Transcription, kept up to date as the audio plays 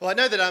Well, I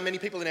know that many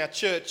people in our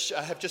church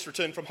have just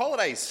returned from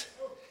holidays.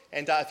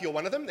 And if you're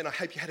one of them, then I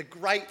hope you had a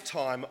great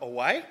time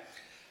away.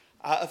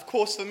 Of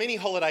course, for many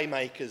holiday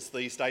makers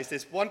these days,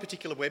 there's one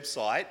particular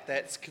website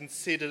that's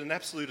considered an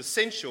absolute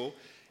essential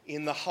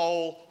in the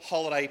whole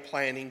holiday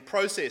planning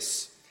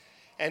process.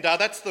 And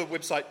that's the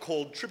website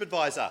called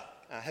TripAdvisor.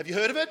 Have you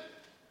heard of it?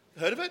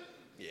 Heard of it?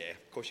 Yeah,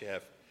 of course you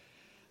have.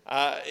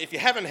 If you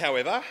haven't,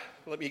 however,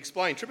 let me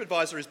explain.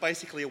 TripAdvisor is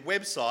basically a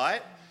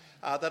website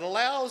that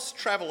allows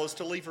travellers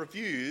to leave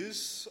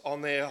reviews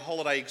on their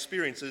holiday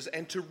experiences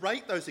and to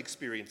rate those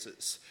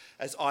experiences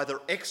as either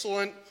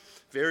excellent,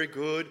 very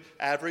good,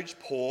 average,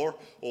 poor,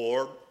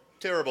 or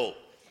terrible.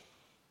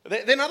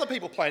 Then other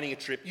people planning a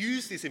trip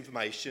use this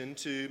information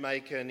to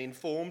make an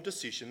informed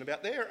decision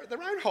about their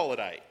own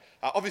holiday,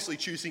 obviously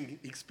choosing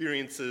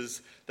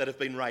experiences that have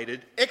been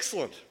rated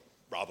excellent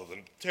rather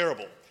than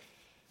terrible.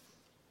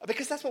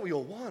 Because that's what we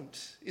all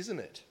want, isn't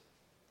it?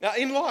 Now,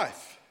 in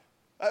life,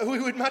 we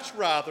would much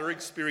rather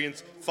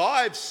experience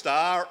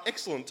 5-star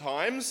excellent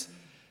times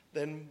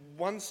than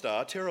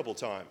 1-star terrible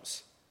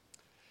times.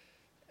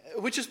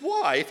 Which is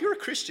why, if you're a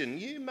Christian,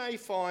 you may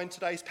find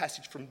today's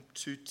passage from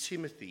 2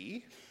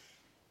 Timothy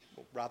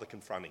rather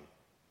confronting.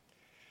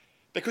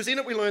 Because in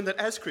it we learn that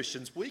as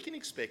Christians, we can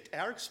expect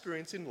our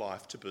experience in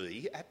life to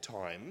be, at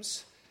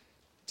times,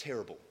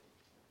 terrible.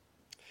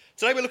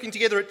 Today we're looking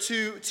together at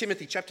 2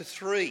 Timothy chapter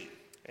 3.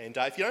 And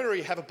if you don't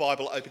already have a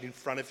Bible open in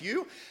front of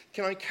you,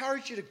 can I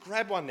encourage you to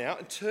grab one now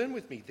and turn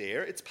with me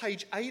there. It's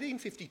page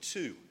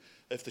 1852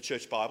 of the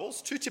Church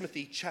Bibles, 2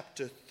 Timothy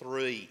chapter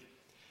 3.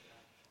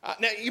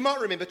 Now, you might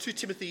remember 2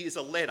 Timothy is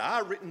a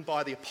letter written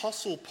by the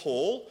Apostle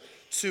Paul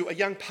to a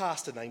young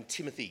pastor named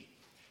Timothy.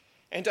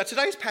 And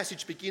today's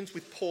passage begins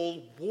with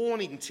Paul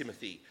warning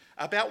Timothy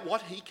about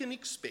what he can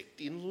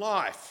expect in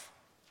life.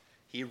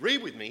 Here,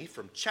 read with me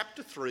from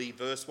chapter 3,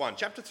 verse 1.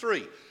 Chapter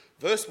 3,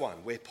 verse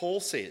 1, where Paul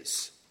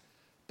says,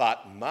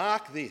 "But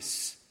mark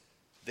this,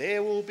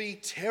 there will be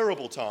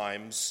terrible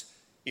times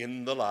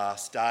in the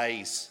last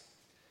days."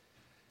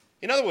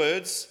 In other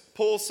words,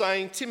 Paul's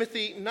saying,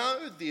 Timothy,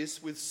 know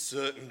this with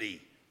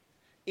certainty.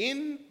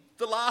 In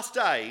the last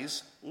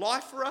days,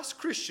 life for us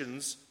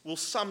Christians will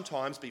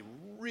sometimes be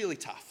really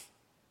tough.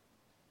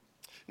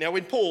 Now,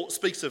 when Paul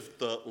speaks of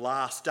the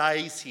last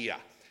days here,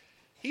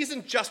 he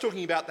isn't just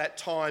talking about that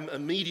time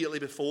immediately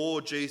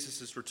before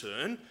Jesus'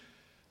 return,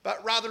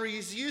 but rather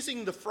he's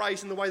using the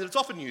phrase in the way that it's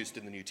often used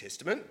in the New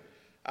Testament,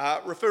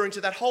 referring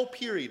to that whole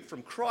period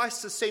from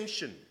Christ's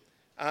ascension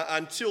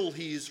until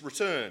his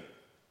return.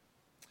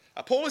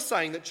 Paul is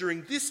saying that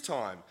during this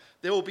time,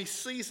 there will be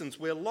seasons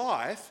where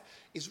life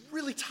is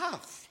really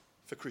tough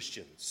for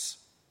Christians.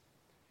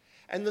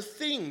 And the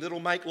thing that will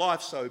make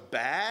life so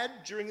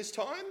bad during this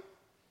time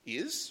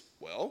is,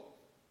 well,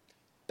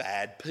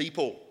 bad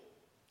people.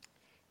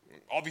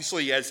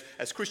 Obviously, as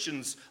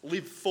Christians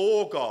live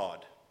for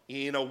God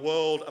in a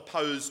world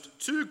opposed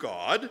to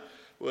God,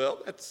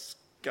 well, that's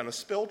going to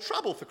spell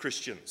trouble for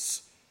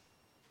Christians.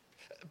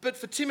 But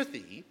for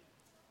Timothy,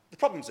 the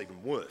problem's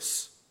even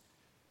worse.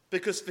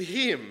 Because for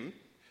him,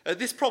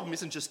 this problem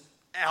isn't just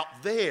out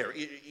there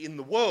in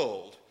the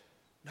world.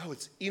 No,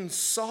 it's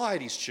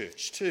inside his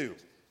church too.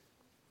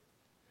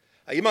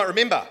 You might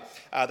remember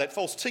that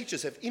false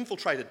teachers have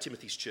infiltrated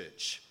Timothy's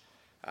church.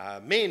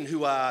 Men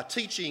who are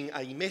teaching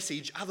a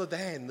message other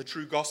than the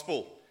true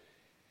gospel.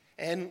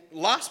 And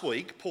last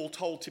week, Paul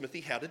told Timothy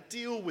how to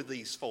deal with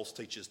these false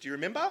teachers. Do you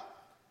remember?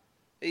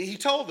 He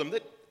told them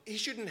that he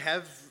shouldn't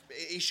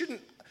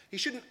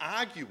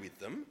argue with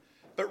them,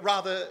 but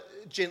rather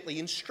gently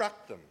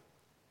instruct them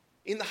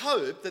in the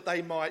hope that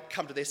they might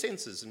come to their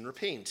senses and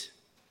repent.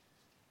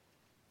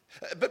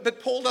 But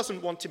Paul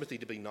doesn't want Timothy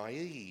to be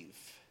naive.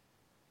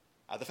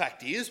 The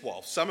fact is,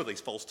 while some of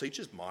these false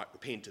teachers might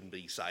repent and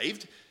be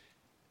saved,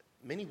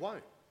 many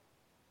won't.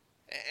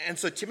 And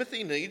so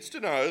Timothy needs to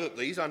know that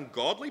these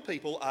ungodly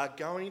people are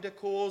going to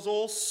cause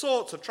all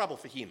sorts of trouble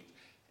for him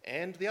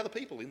and the other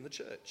people in the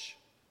church.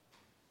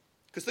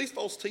 Because these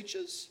false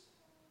teachers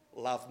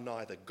love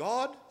neither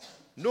God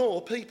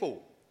nor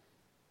people.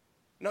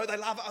 No, they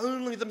love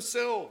only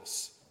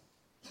themselves.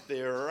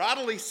 They're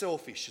utterly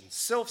selfish and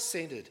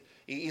self-centred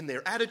in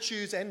their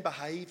attitudes and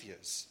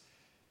behaviours.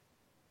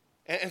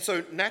 And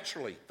so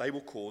naturally, they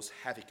will cause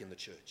havoc in the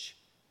church.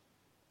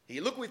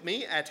 Here, look with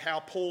me at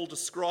how Paul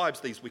describes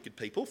these wicked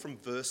people from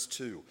verse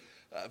 2.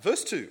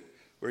 Verse 2,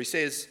 where he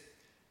says,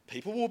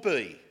 people will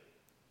be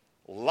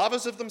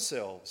lovers of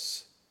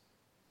themselves,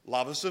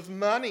 lovers of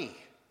money,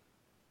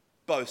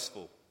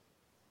 boastful,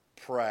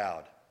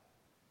 proud,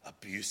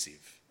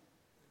 abusive,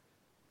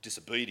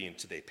 disobedient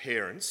to their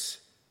parents,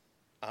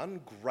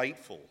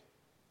 ungrateful,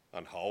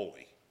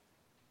 unholy,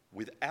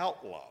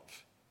 without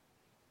love,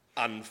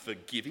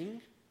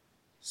 unforgiving,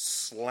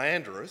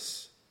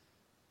 slanderous,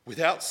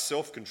 without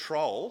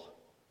self-control,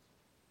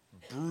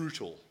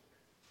 brutal,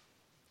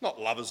 not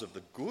lovers of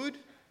the good,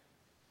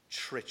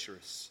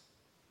 treacherous,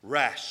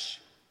 rash,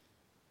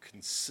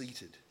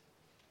 conceited,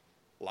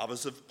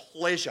 lovers of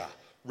pleasure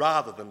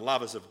rather than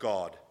lovers of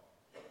God,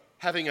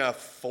 having a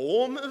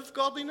form of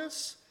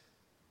godliness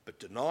but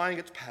denying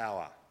its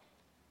power.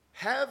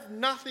 Have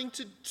nothing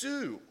to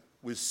do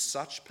with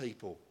such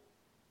people.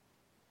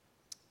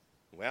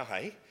 Wow,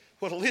 hey,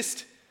 what a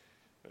list.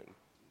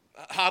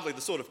 Hardly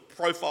the sort of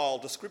profile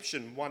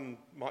description one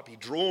might be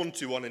drawn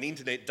to on an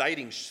internet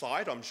dating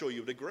site, I'm sure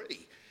you would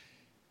agree.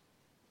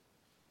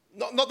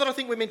 Not that I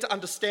think we're meant to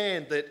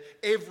understand that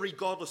every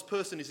godless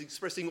person is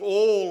expressing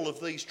all of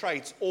these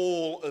traits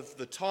all of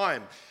the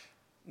time.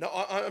 No,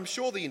 I'm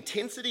sure the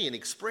intensity and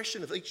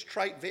expression of each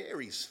trait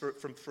varies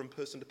from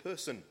person to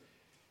person.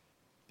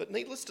 But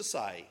needless to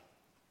say,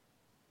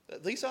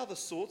 these are the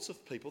sorts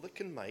of people that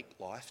can make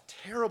life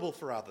terrible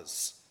for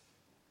others.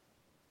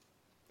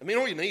 I mean,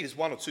 all you need is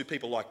one or two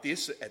people like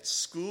this at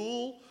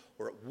school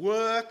or at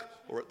work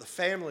or at the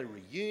family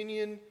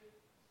reunion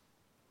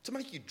to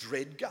make you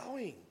dread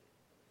going.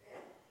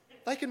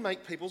 They can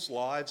make people's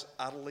lives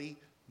utterly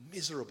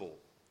miserable.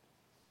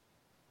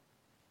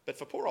 But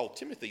for poor old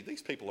Timothy,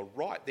 these people are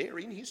right there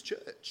in his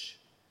church.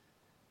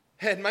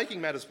 And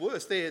making matters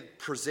worse, they're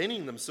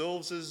presenting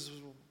themselves as,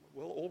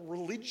 well, all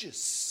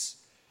religious.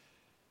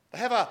 They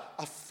have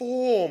a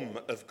form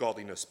of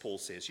godliness, Paul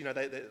says. You know,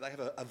 they have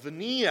a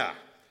veneer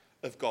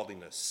of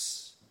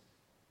godliness.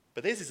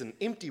 But theirs is an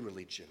empty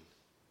religion.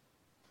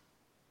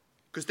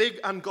 Because their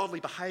ungodly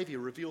behaviour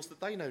reveals that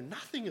they know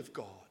nothing of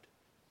God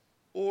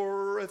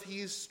or of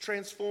his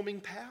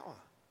transforming power.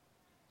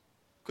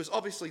 Because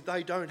obviously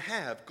they don't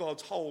have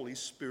God's Holy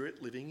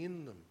Spirit living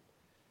in them.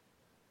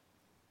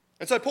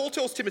 And so Paul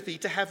tells Timothy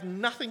to have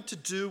nothing to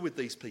do with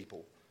these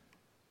people.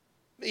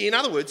 In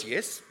other words,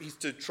 yes, he's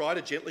to try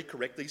to gently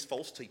correct these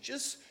false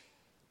teachers,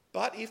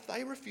 but if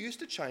they refuse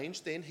to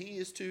change, then he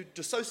is to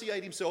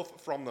dissociate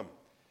himself from them.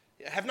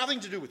 Have nothing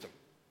to do with them.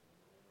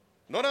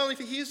 Not only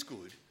for his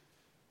good,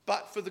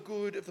 but for the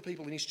good of the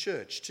people in his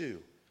church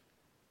too.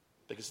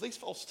 Because these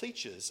false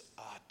teachers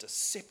are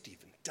deceptive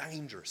and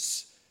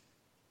dangerous.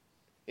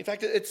 In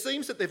fact, it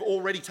seems that they've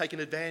already taken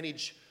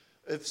advantage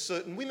of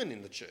certain women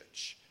in the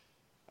church.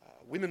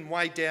 Women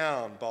weighed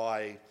down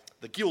by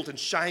the guilt and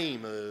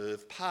shame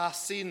of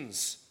past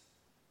sins.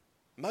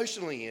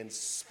 Emotionally and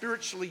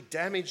spiritually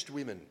damaged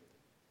women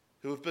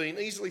who have been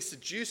easily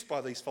seduced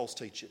by these false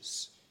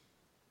teachers.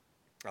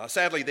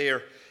 Sadly,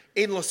 their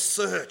endless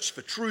search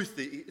for truth,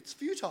 it's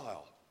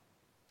futile.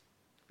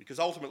 Because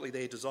ultimately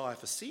their desire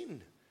for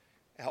sin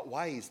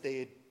outweighs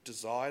their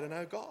desire to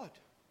know God.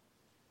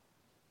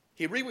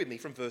 Here, read with me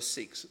from verse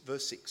 6.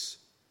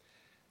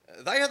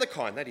 They are the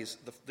kind, that is,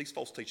 these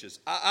false teachers,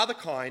 are the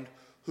kind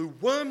who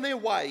worm their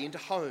way into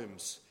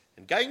homes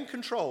and gain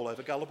control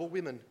over gullible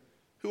women,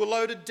 who are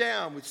loaded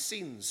down with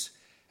sins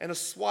and are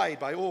swayed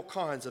by all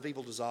kinds of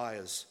evil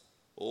desires,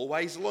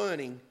 always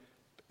learning,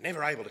 but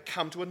never able to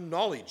come to a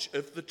knowledge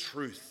of the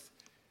truth.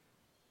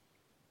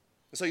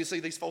 And so you see,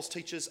 these false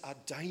teachers are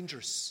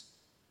dangerous.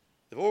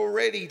 They've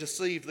already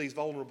deceived these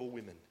vulnerable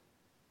women.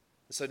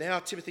 And so now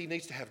Timothy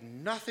needs to have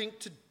nothing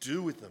to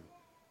do with them,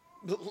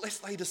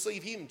 lest they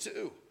deceive him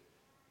too.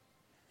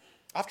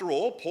 After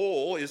all,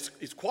 Paul is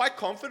quite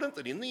confident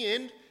that in the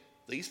end,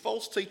 these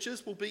false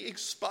teachers will be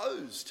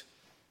exposed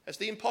as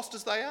the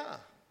impostors they are.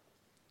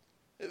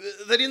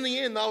 That in the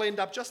end, they'll end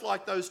up just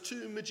like those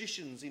two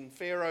magicians in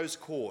Pharaoh's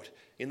court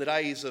in the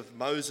days of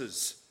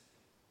Moses.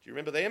 Do you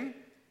remember them?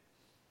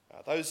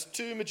 Those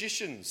two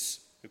magicians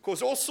who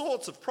caused all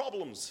sorts of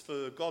problems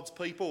for God's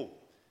people.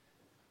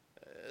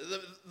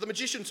 The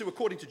magicians who,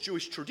 according to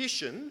Jewish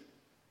tradition,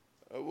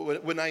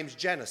 were named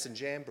Jannes and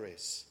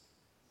Jambres.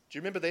 Do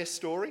you remember their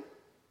story?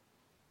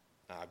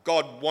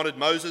 God wanted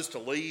Moses to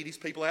lead his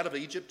people out of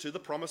Egypt to the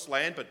promised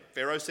land, but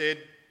Pharaoh said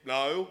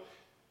no.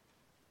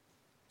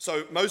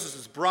 So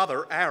Moses'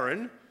 brother,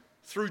 Aaron,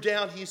 threw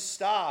down his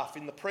staff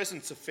in the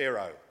presence of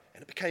Pharaoh,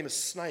 and it became a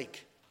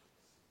snake,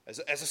 as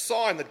a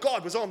sign that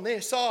God was on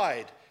their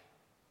side.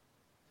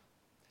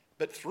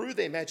 But through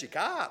their magic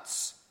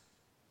arts,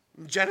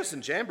 Jannes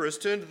and Jambres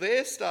turned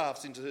their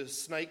staffs into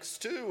snakes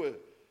too,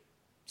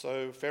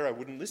 so Pharaoh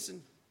wouldn't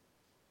listen.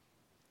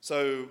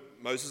 So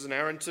Moses and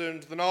Aaron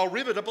turned the Nile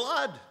River to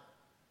blood.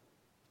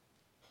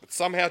 But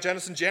somehow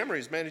Jannes and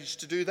Jambres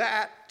managed to do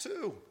that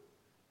too.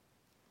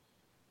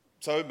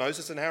 So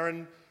Moses and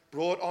Aaron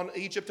brought on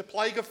Egypt a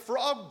plague of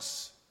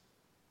frogs.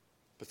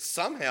 But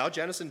somehow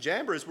Jannes and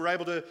Jambres were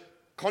able to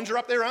conjure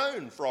up their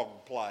own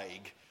frog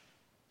plague.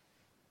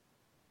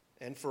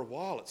 And for a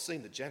while it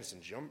seemed that Jannes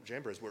and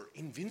Jambres were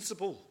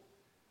invincible.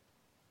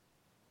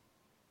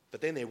 But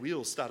then their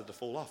wheels started to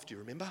fall off, do you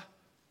remember?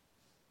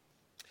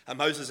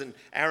 Moses and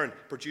Aaron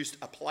produced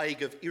a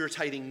plague of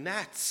irritating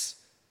gnats.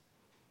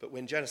 But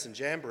when Jannes and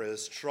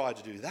Jambres tried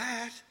to do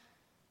that,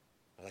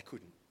 well, they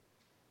couldn't.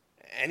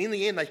 And in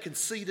the end, they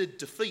conceded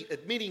defeat,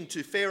 admitting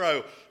to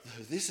Pharaoh,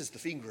 this is the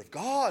finger of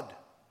God.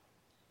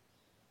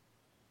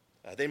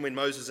 Then when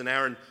Moses and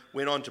Aaron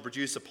went on to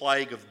produce a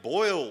plague of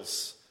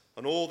boils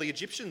on all the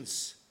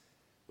Egyptians,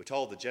 we're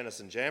told that Jannes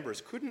and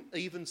Jambres couldn't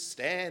even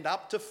stand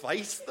up to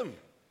face them.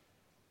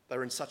 They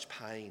were in such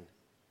pain.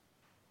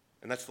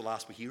 And that's the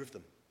last we hear of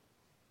them.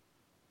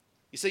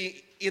 You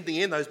see, in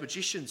the end, those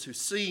magicians who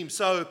seem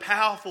so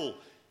powerful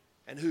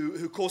and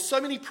who cause so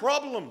many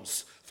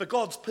problems for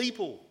God's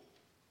people,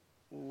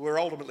 were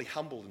ultimately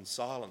humbled and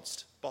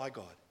silenced by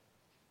God.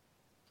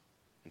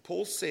 And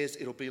Paul says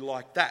it'll be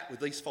like that with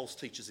these false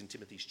teachers in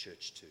Timothy's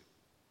church too.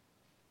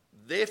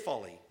 Their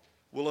folly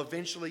will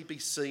eventually be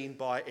seen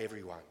by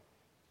everyone.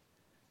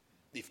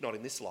 If not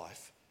in this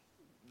life,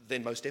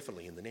 then most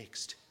definitely in the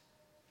next.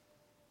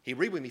 Here,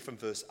 read with me from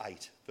verse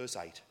 8. Verse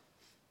 8.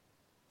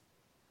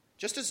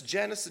 Just as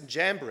Jannes and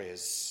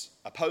Jambres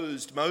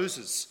opposed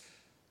Moses,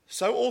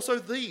 so also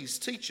these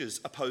teachers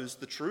oppose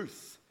the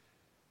truth.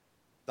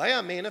 They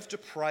are men of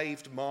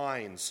depraved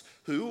minds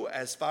who,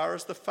 as far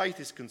as the faith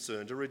is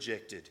concerned, are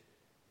rejected.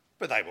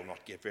 But they will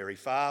not get very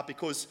far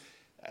because,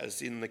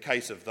 as in the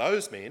case of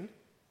those men,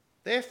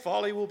 their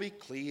folly will be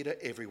clear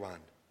to everyone.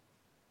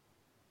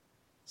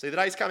 See, the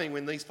day's coming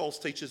when these false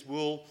teachers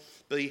will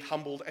be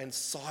humbled and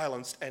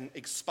silenced and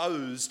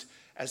exposed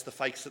as the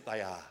fakes that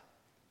they are.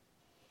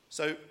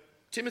 So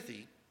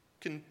Timothy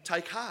can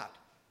take heart.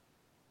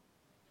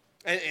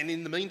 And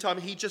in the meantime,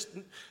 he just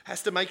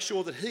has to make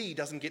sure that he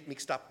doesn't get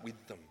mixed up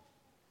with them.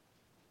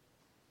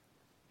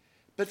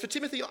 But for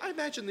Timothy, I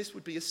imagine this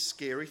would be a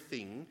scary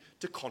thing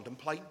to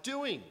contemplate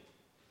doing.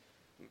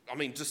 I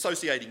mean,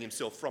 dissociating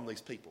himself from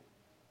these people.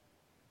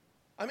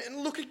 I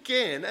mean, look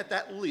again at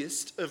that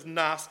list of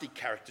nasty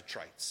character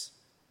traits.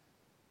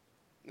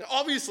 Now,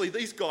 obviously,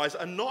 these guys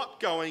are not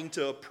going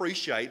to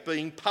appreciate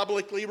being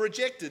publicly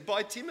rejected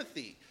by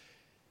Timothy.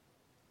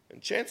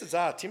 And chances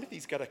are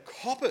Timothy's going to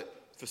cop it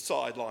for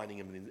sidelining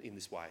him in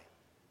this way.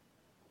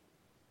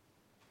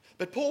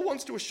 But Paul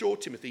wants to assure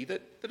Timothy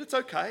that it's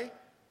okay,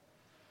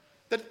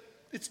 that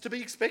it's to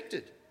be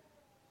expected,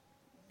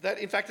 that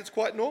in fact it's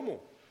quite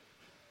normal,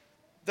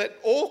 that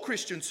all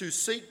Christians who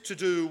seek to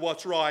do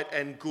what's right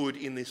and good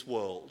in this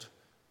world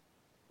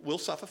will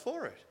suffer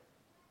for it.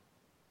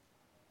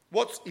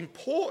 What's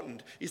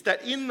important is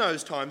that in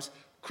those times,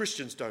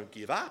 Christians don't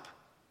give up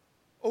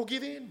or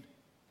give in,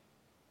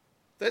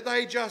 that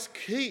they just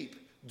keep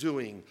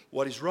doing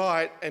what is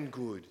right and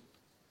good,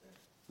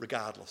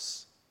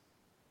 regardless.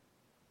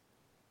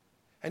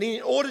 And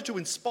in order to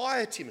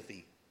inspire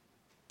Timothy,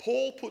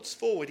 Paul puts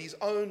forward his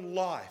own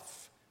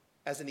life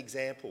as an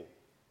example.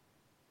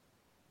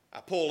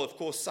 Paul, of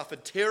course,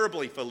 suffered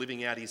terribly for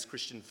living out his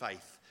Christian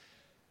faith,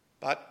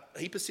 but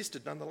he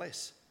persisted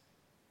nonetheless.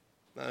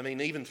 I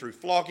mean, even through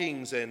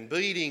floggings and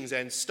beatings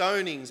and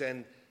stonings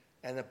and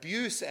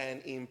abuse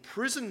and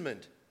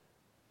imprisonment,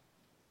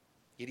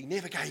 yet he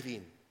never gave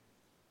in.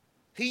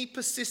 He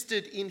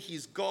persisted in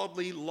his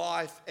godly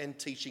life and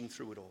teaching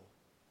through it all.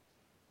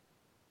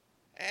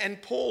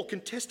 And Paul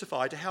can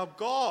testify to how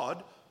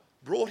God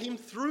brought him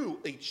through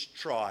each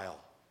trial.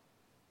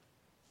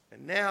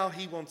 And now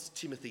he wants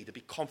Timothy to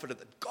be confident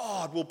that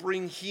God will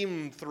bring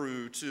him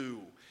through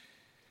too,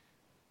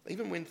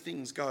 even when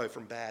things go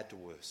from bad to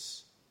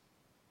worse.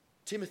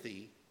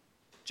 Timothy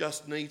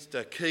just needs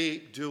to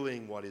keep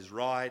doing what is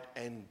right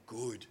and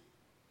good.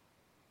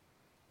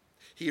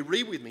 Here,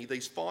 read with me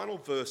these final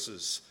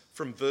verses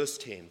from verse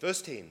 10.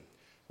 Verse 10,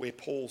 where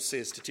Paul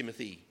says to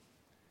Timothy,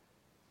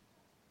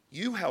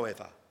 "You,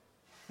 however,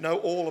 know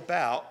all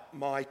about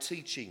my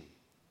teaching,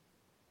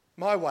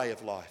 my way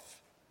of life,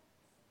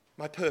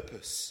 my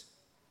purpose,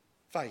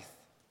 faith,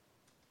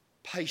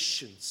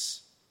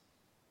 patience,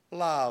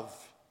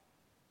 love,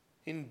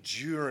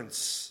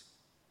 endurance,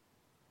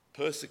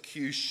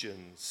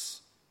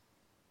 persecutions,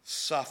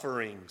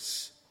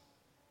 sufferings.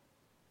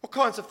 What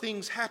kinds of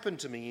things happened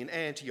to me in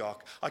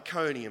Antioch,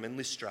 Iconium and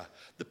Lystra?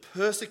 The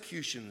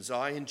persecutions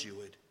I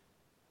endured.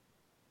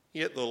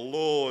 Yet the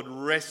Lord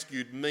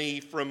rescued me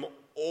from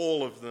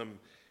all of them.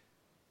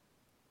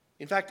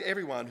 In fact,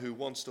 everyone who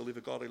wants to live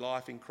a godly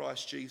life in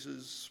Christ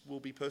Jesus will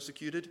be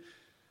persecuted,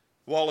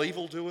 while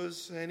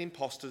evildoers and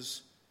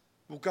impostors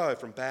will go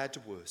from bad to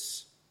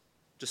worse,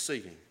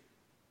 deceiving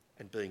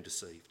and being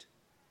deceived."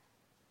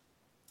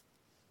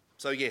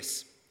 So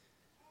yes,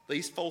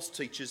 these false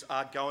teachers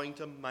are going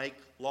to make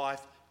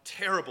life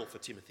terrible for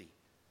Timothy,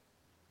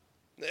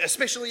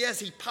 especially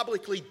as he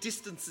publicly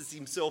distances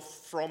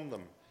himself from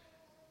them.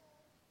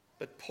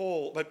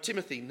 But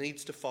Timothy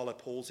needs to follow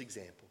Paul's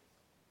example.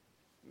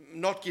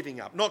 Not giving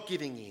up, not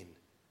giving in,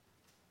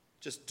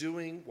 just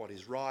doing what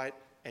is right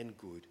and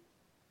good,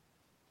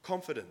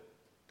 confident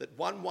that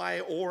one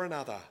way or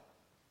another,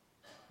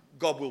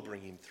 God will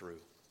bring him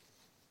through.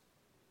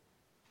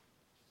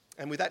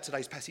 And with that,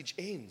 today's passage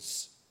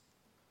ends.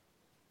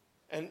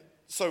 And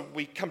so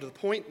we come to the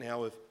point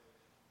now of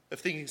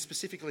thinking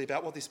specifically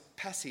about what this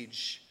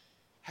passage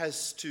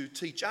has to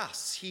teach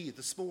us here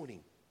this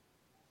morning.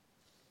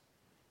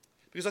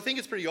 Because I think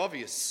it's pretty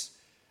obvious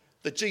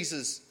that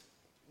Jesus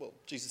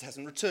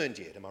hasn't returned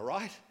yet, am I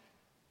right?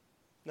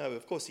 No,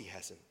 of course he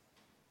hasn't.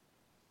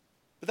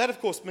 But that, of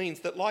course,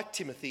 means that, like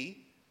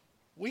Timothy,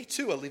 we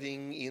too are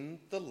living in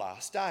the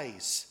last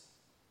days.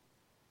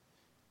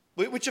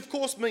 Which, of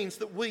course, means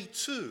that we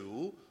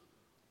too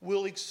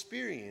will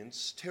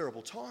experience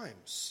terrible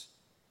times.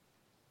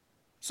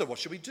 So what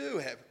should we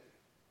do?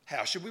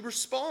 How should we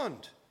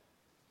respond?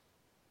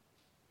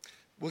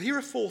 Well, here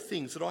are 4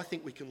 things that I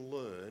think we can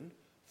learn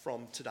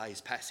from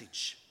today's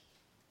passage.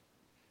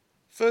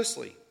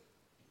 Firstly,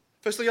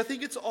 Firstly, I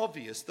think it's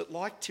obvious that,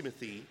 like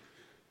Timothy,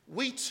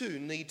 we too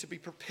need to be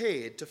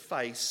prepared to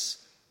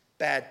face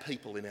bad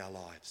people in our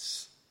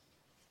lives.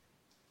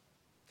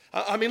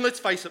 I mean, let's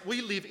face it,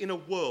 we live in a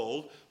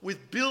world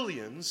with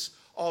billions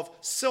of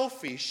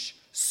selfish,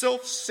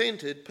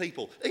 self-centred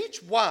people,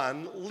 each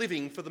one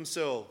living for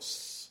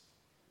themselves.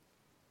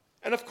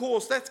 And of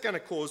course, that's going to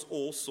cause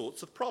all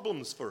sorts of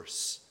problems for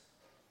us.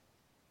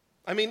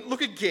 I mean,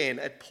 look again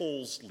at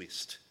Paul's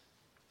list,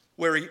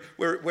 where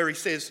he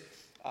says,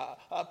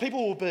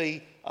 people will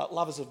be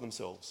lovers of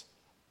themselves,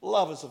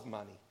 lovers of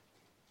money,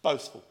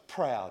 boastful,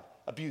 proud,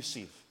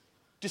 abusive,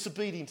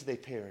 disobedient to their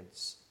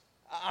parents,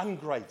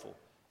 ungrateful,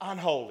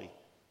 unholy,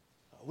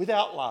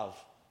 without love,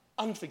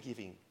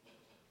 unforgiving,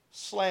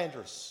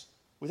 slanderous,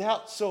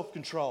 without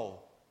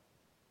self-control,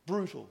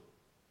 brutal,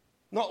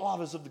 not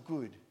lovers of the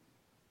good,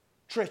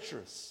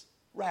 treacherous,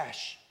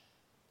 rash,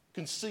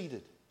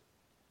 conceited,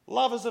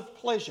 lovers of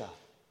pleasure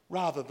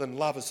rather than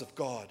lovers of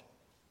God.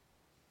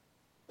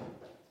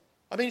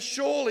 I mean,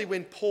 surely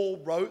when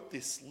Paul wrote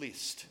this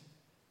list,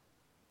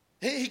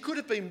 he could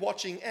have been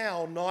watching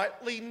our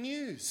nightly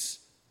news.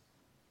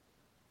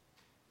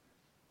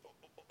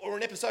 Or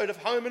an episode of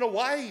Home and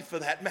Away, for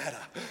that matter.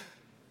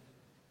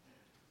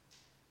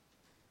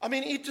 I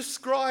mean, it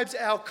describes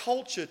our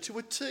culture to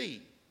a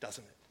T,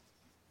 doesn't it?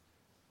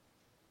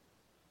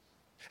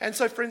 And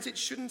so, friends, it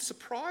shouldn't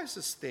surprise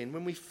us then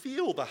when we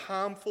feel the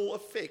harmful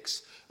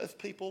effects of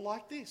people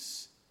like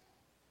this.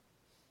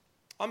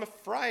 I'm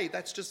afraid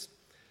that's just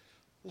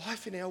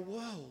life in our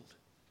world.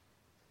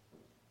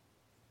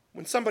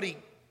 When somebody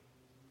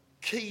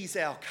keys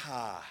our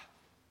car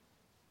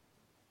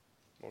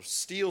or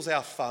steals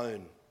our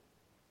phone,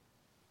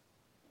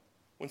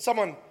 when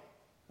someone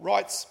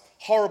writes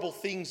horrible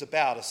things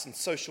about us in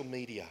social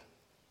media,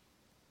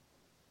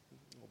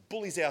 or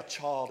bullies our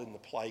child in the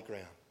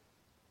playground,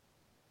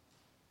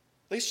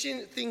 these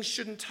things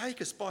shouldn't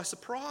take us by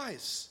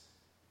surprise.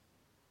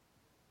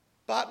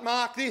 But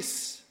mark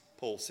this,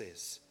 Paul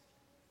says,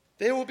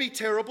 there will be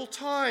terrible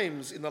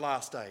times in the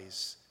last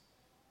days.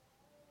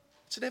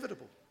 It's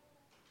inevitable.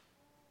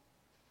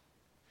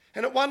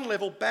 And at one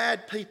level,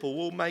 bad people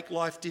will make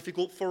life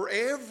difficult for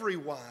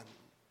everyone.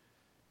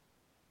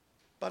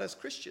 But as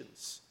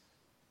Christians,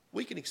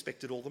 we can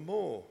expect it all the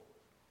more.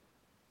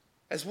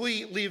 As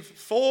we live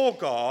for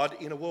God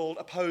in a world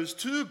opposed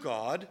to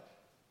God,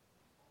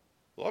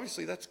 well,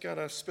 obviously that's going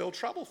to spell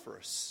trouble for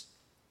us.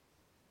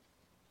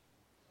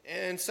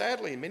 And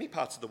sadly, in many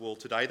parts of the world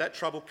today, that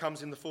trouble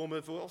comes in the form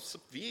of, well,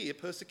 severe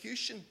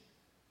persecution.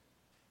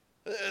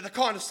 The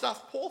kind of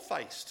stuff Paul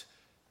faced.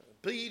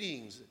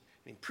 Beatings,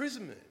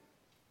 imprisonment,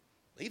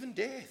 even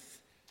death.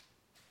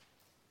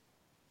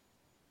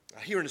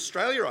 Here in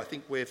Australia, I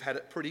think we've had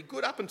it pretty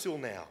good up until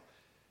now.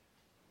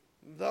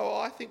 Though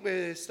I think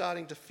we're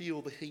starting to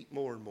feel the heat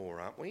more and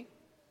more, aren't we?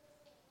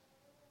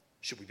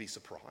 Should we be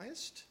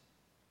surprised?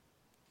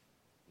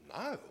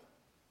 No.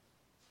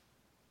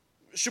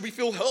 Should we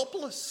feel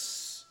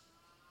helpless?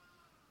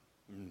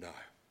 No.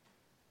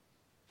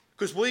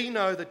 Because we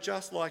know that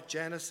just like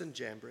Jannes and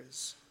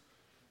Jambres,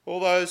 all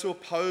those who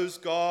oppose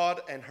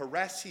God and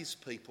harass his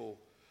people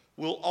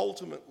will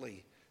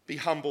ultimately be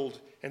humbled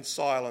and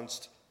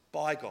silenced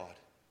by God.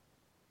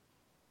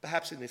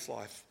 Perhaps in this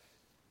life,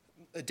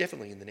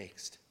 definitely in the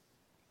next.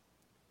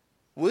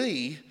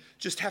 We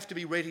just have to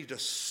be ready to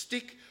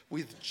stick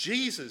with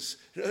Jesus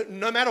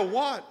no matter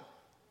what,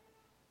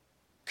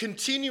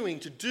 continuing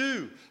to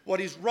do what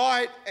is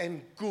right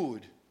and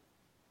good,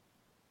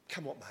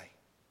 come what may.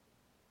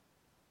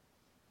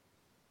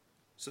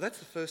 So that's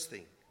the first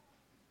thing.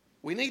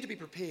 We need to be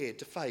prepared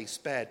to face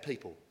bad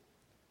people.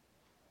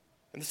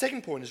 And the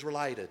second point is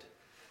related.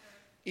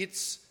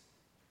 It's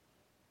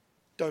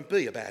don't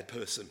be a bad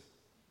person.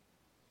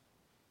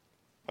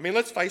 I mean,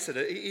 let's face it,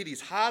 it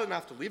is hard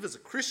enough to live as a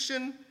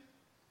Christian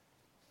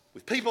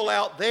with people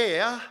out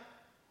there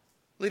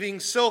living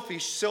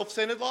selfish,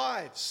 self-centered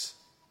lives.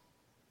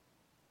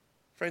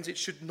 Friends, it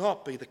should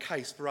not be the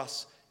case for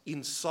us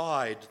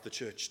inside the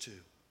church too.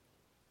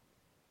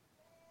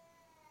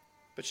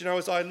 But you know,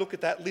 as I look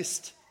at that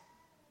list,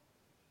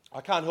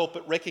 I can't help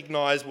but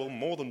recognise, well,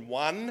 more than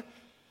one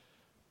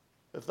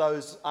of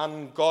those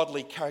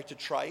ungodly character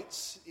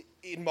traits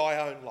in my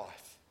own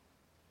life.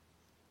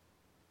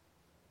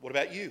 What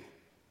about you?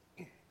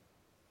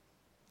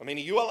 I mean,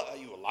 are you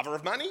a lover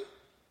of money?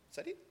 Is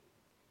that it?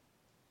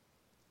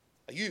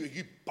 Are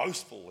you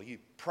boastful? Are you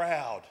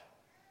proud?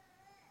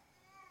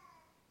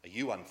 Are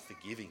you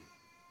unforgiving?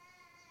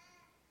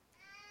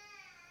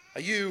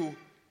 Are you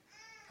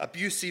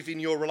abusive in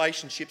your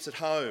relationships at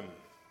home?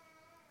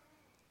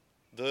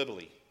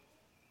 Verbally?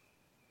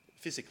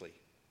 Physically?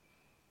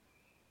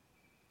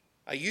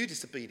 Are you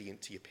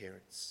disobedient to your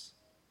parents?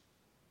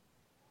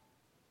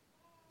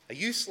 Are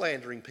you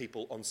slandering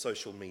people on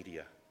social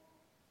media?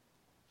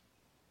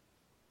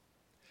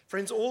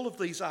 Friends, all of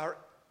these are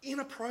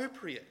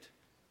inappropriate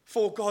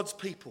for God's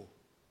people.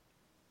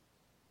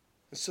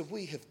 And so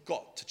we have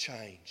got to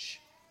change.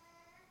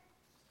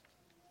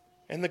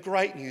 And the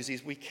great news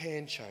is we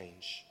can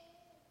change.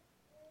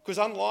 Because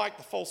unlike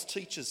the false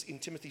teachers in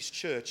Timothy's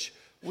church,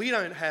 we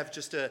don't have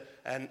just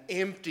an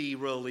empty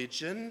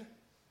religion,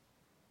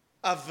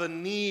 a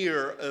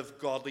veneer of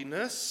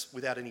godliness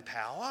without any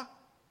power.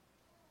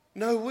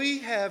 No, we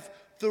have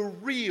the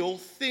real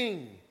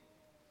thing.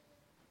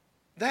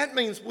 That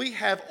means we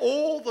have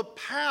all the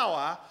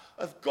power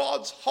of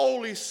God's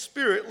Holy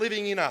Spirit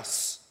living in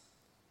us.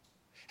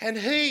 And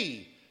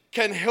He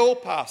can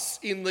help us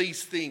in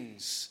these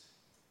things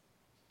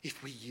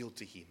if we yield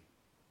to Him.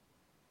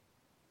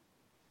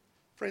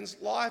 Friends,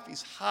 life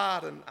is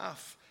hard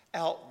enough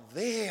out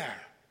there.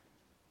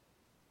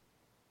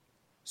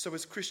 So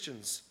as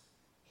Christians,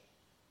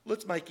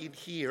 let's make in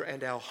here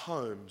and our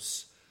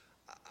homes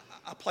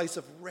a place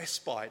of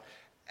respite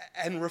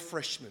and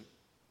refreshment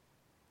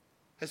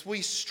as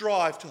we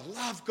strive to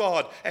love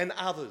God and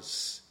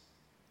others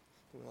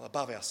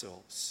above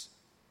ourselves.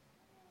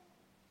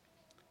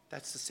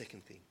 That's the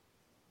second thing.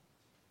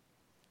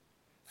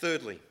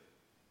 Thirdly,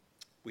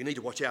 we need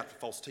to watch out for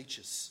false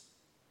teachers.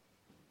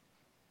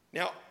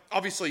 Now,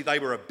 obviously they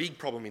were a big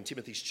problem in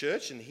Timothy's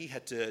church and he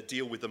had to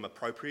deal with them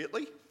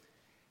appropriately.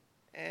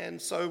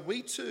 And so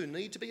we too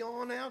need to be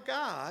on our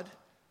guard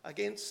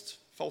against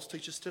false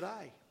teachers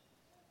today.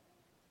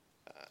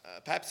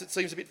 Perhaps it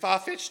seems a bit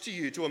far-fetched to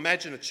you to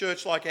imagine a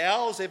church like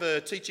ours ever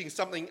teaching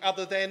something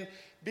other than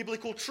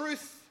biblical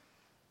truth.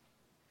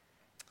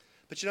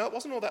 But it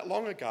wasn't all that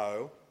long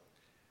ago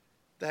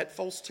that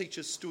false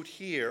teachers stood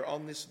here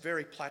on this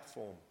very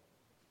platform,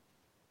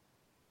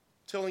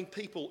 telling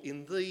people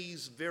in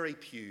these very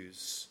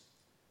pews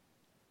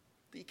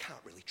that you can't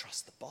really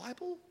trust the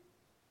Bible,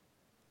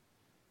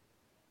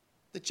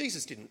 that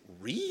Jesus didn't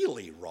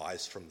really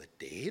rise from the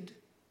dead,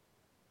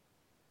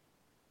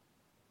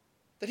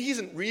 that He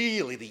isn't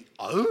really the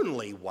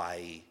only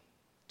way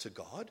to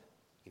God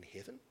in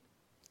heaven.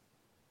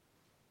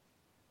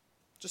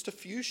 Just a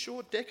few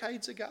short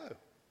decades ago.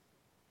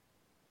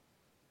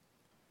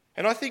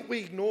 And I think we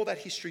ignore that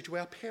history to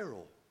our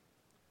peril.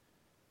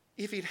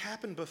 If it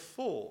happened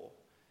before,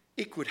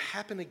 it could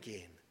happen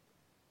again.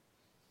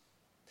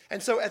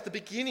 And so at the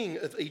beginning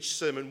of each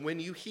sermon, when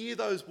you hear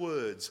those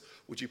words,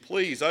 would you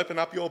please open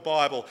up your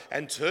Bible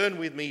and turn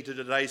with me to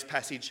today's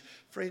passage?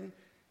 Friend,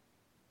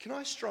 can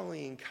I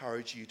strongly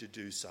encourage you to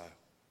do so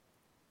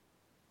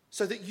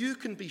that you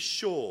can be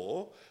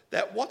sure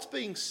that what's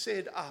being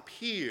said up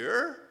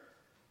here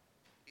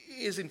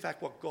is in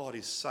fact what God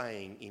is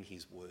saying in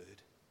His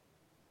word.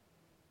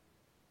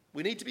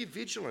 We need to be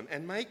vigilant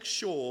and make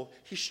sure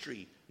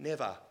history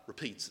never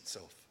repeats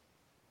itself.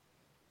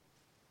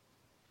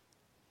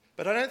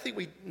 But I don't think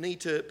we need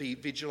to be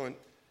vigilant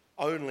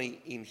only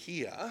in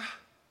here,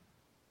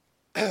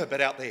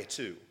 but out there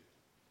too.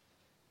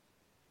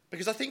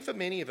 Because I think for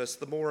many of us,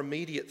 the more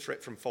immediate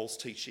threat from false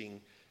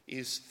teaching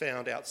is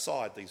found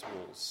outside these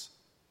walls.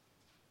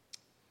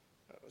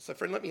 So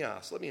friend, let me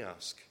ask,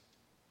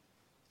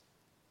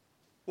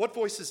 what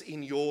voices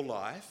in your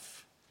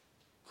life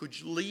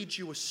could lead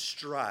you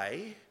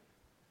astray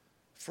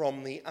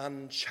from the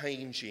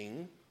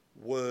unchanging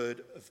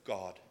Word of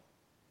God?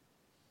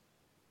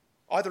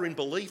 Either in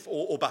belief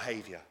or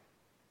behaviour.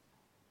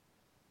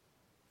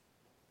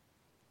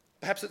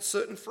 Perhaps it's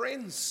certain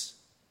friends,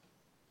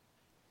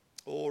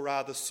 or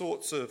the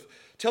sorts of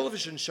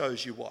television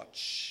shows you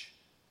watch,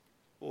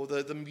 or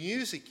the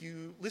music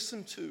you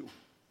listen to,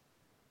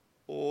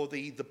 or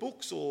the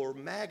books or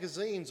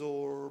magazines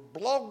or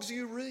blogs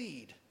you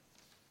read.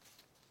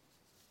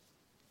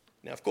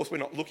 Now, of course, we're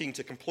not looking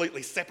to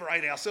completely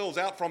separate ourselves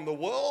out from the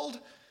world.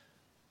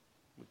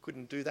 We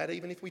couldn't do that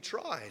even if we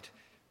tried.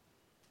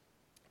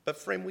 But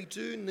friend, we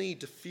do need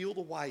to feel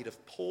the weight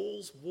of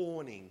Paul's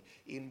warning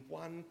in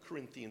 1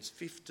 Corinthians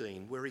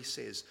 15, where he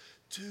says,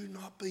 do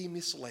not be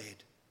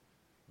misled.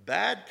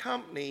 Bad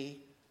company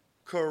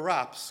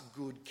corrupts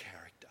good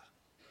character.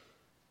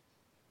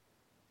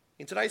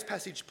 In today's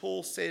passage,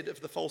 Paul said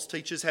of the false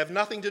teachers, have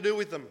nothing to do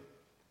with them.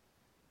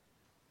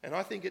 And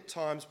I think at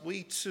times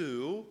we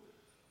too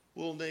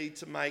will need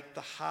to make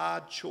the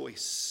hard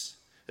choice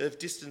of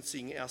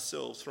distancing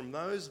ourselves from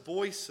those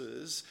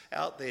voices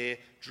out there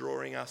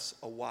drawing us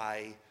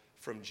away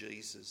from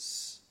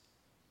Jesus.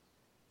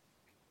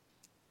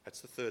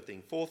 That's the third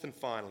thing. Fourth and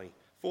finally,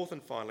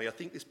 I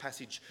think this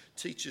passage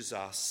teaches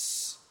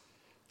us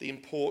the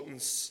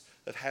importance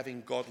of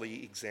having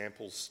godly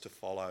examples to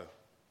follow.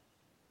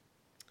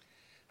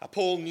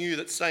 Paul knew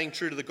that staying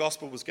true to the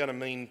gospel was going to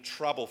mean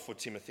trouble for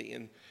Timothy.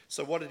 And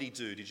so what did he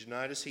do? Did you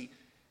notice? He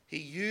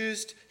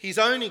used his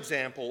own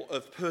example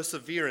of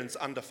perseverance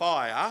under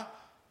fire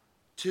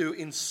to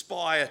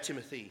inspire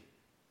Timothy,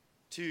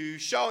 to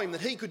show him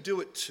that he could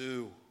do it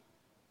too.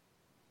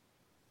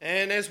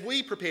 And as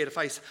we prepare to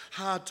face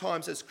hard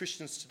times as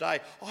Christians today,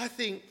 I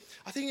think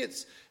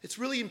it's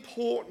really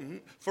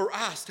important for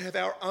us to have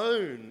our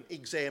own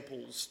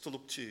examples to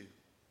look to.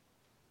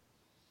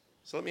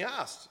 So let me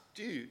ask,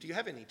 do you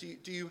have any?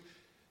 Do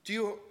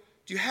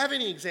you have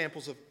any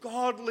examples of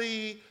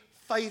godly,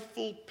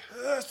 faithful,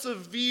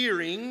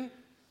 persevering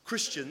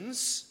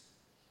Christians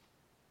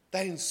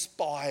that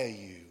inspire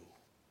you?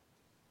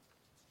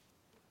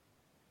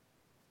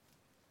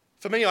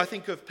 For me, I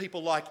think of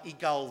people like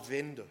Igal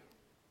Vender,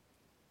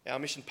 our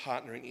mission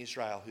partner in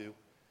Israel,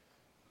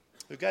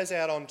 who goes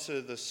out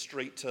onto the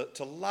street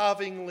to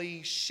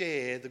lovingly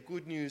share the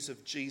good news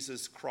of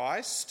Jesus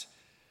Christ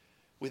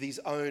with his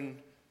own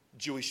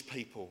Jewish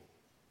people.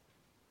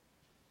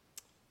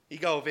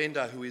 Igal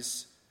Vender, who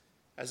is,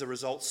 as a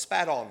result,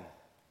 spat on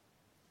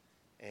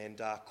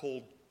and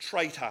called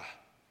traitor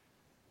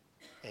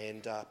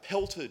and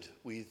pelted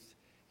with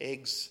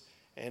eggs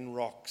and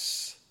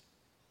rocks.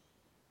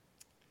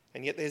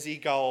 And yet there's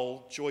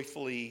Igal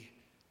joyfully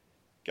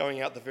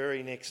going out the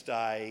very next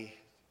day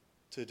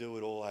to do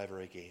it all over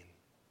again,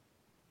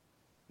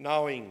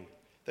 knowing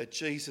that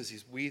Jesus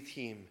is with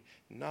him,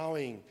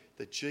 knowing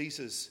that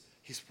Jesus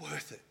is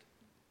worth it.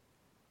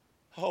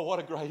 Oh, what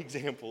a great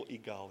example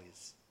Igal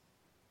is.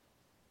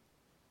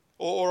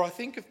 Or I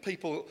think of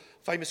people,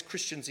 famous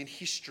Christians in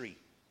history,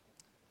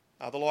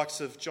 the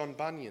likes of John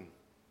Bunyan.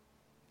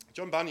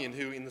 John Bunyan,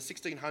 who in the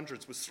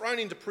 1600s was thrown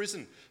into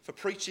prison for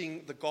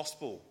preaching the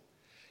gospel.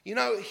 You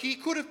know, he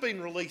could have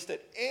been released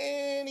at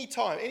any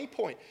time, any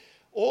point.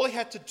 All he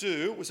had to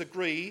do was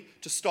agree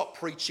to stop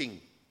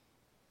preaching.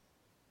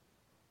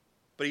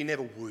 But he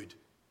never would.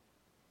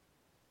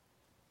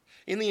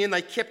 In the end,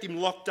 they kept him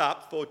locked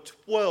up for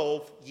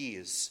 12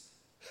 years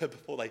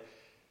before they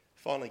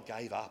finally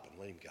gave up and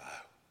let him go.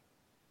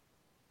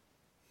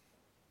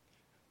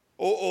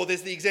 Or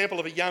there's the example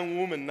of a young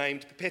woman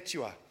named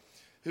Perpetua,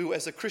 who,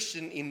 as a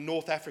Christian in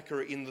North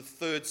Africa in the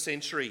 3rd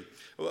century,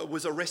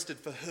 was arrested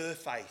for her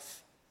faith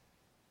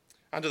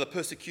under the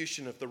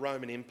persecution of the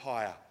Roman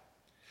Empire.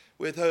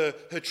 With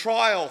her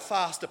trial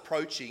fast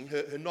approaching,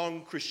 her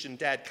non-Christian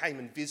dad came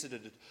and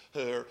visited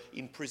her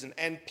in prison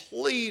and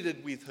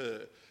pleaded with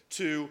her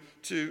to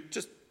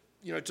just,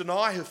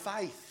 deny her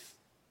faith.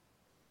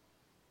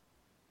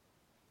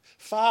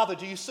 "Father,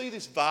 do you see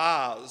this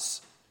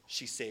vase?"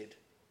 she said.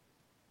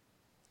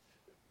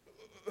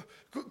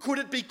 "Could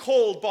it be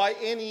called by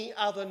any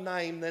other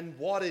name than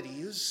what it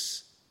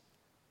is?"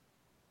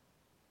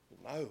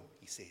 "No,"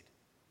 he said.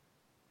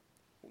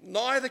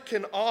 "Neither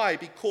can I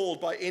be called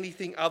by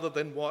anything other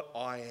than what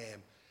I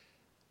am,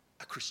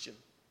 a Christian."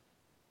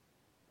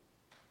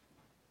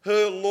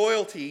 Her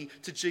loyalty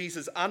to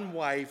Jesus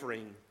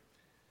unwavering,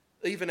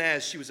 even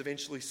as she was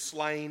eventually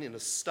slain in a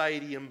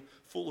stadium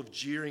full of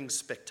jeering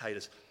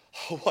spectators.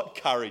 Oh, what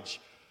courage.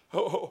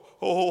 Oh,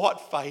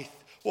 what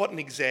faith. What an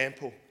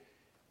example.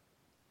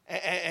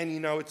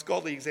 And it's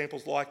godly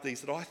examples like these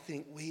that I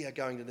think we are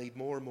going to need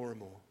more and more and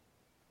more.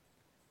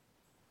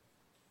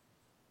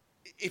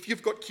 If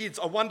you've got kids,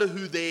 I wonder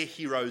who their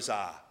heroes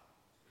are.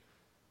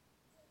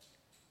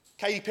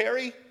 Katy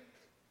Perry?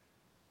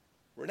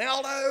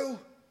 Ronaldo?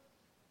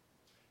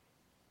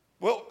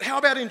 Well, how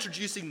about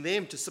introducing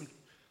them to some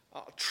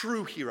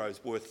true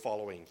heroes worth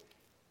following?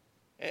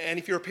 And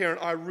if you're a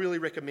parent, I really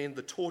recommend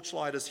the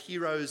Torchlighters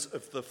Heroes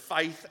of the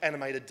Faith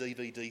animated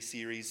DVD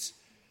series,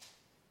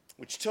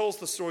 which tells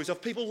the stories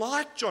of people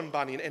like John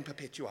Bunyan and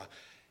Perpetua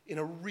in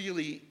a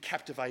really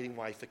captivating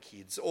way for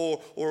kids.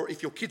 Or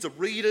if your kids are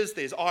readers,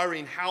 there's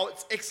Irene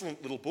Howitt's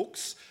excellent little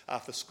books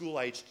for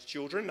school-aged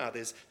children.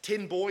 There's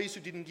 10 boys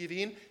who didn't give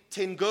in,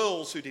 10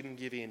 girls who didn't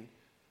give in.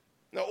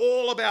 Now,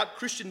 all about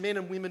Christian men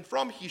and women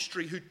from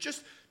history who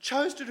just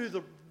chose to do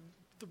the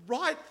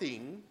right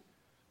thing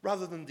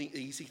rather than the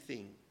easy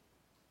thing.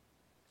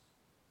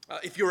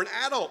 If you're an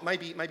adult,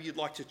 maybe you'd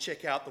like to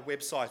check out the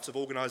websites of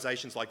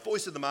organisations like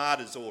Voice of the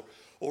Martyrs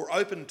or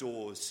Open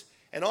Doors.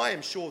 And I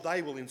am sure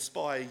they will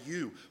inspire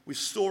you with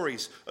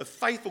stories of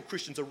faithful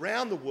Christians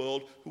around the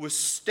world who are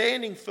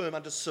standing firm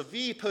under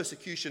severe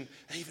persecution,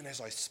 even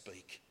as I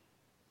speak.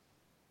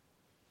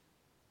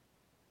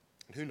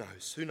 And who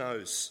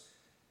knows,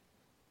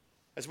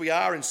 as we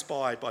are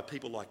inspired by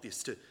people like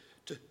this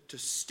to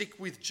stick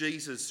with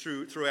Jesus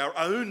through our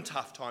own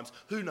tough times,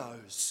 who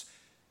knows?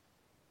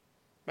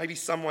 Maybe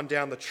someone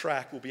down the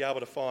track will be able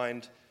to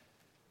find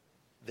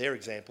their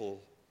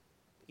example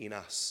in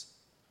us.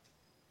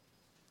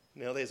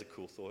 Now there's a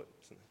cool thought,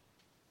 isn't it?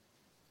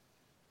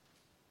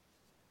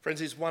 Friends,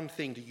 it's one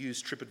thing to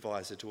use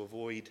TripAdvisor to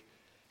avoid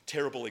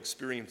terrible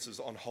experiences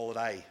on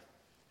holiday.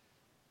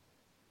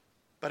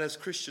 But as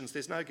Christians,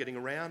 there's no getting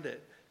around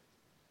it.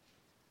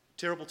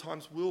 Terrible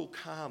times will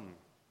come.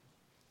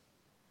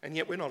 And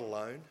yet we're not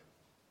alone.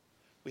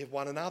 We have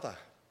one another.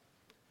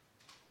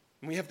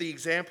 And we have the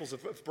examples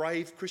of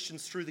brave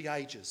Christians through the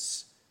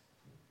ages.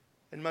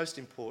 And most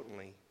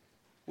importantly,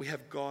 we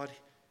have God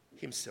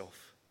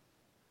himself.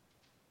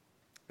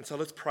 And so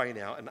let's pray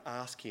now and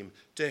ask him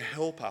to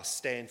help us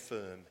stand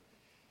firm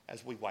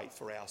as we wait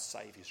for our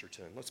Saviour's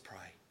return. Let's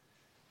pray.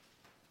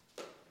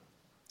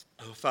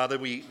 Oh, Father,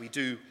 we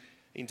do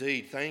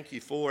indeed thank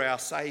you for our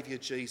Saviour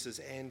Jesus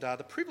and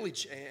the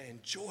privilege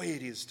and joy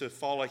it is to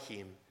follow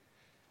him.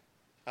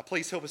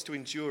 Please help us to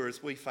endure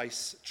as we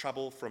face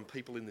trouble from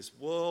people in this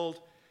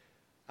world.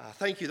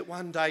 Thank you that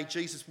one day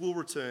Jesus will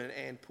return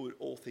and put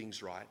all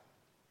things right.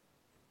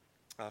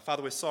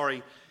 Father, we're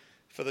sorry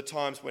for the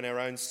times when our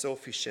own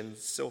selfish and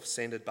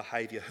self-centred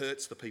behaviour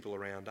hurts the people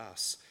around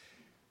us.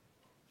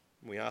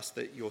 We ask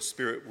that your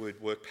Spirit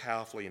would work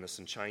powerfully in us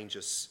and change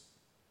us,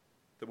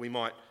 that we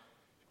might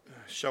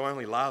show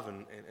only love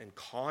and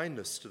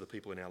kindness to the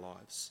people in our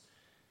lives.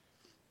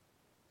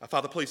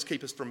 Father, please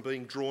keep us from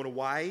being drawn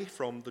away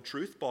from the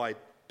truth by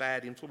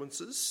bad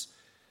influences,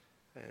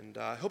 and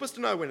help us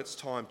to know when it's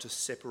time to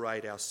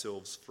separate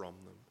ourselves from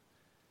them.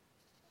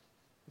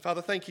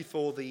 Father, thank you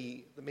for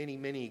the many,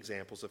 many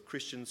examples of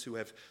Christians who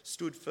have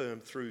stood firm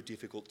through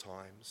difficult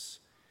times.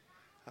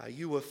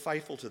 You were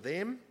faithful to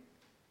them,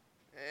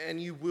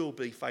 and you will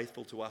be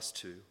faithful to us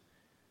too.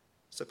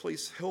 So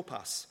please help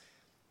us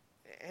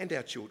and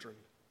our children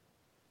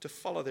to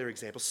follow their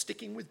example,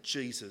 sticking with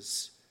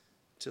Jesus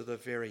to the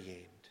very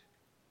end.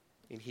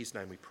 In his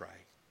name we pray.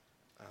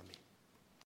 Amen.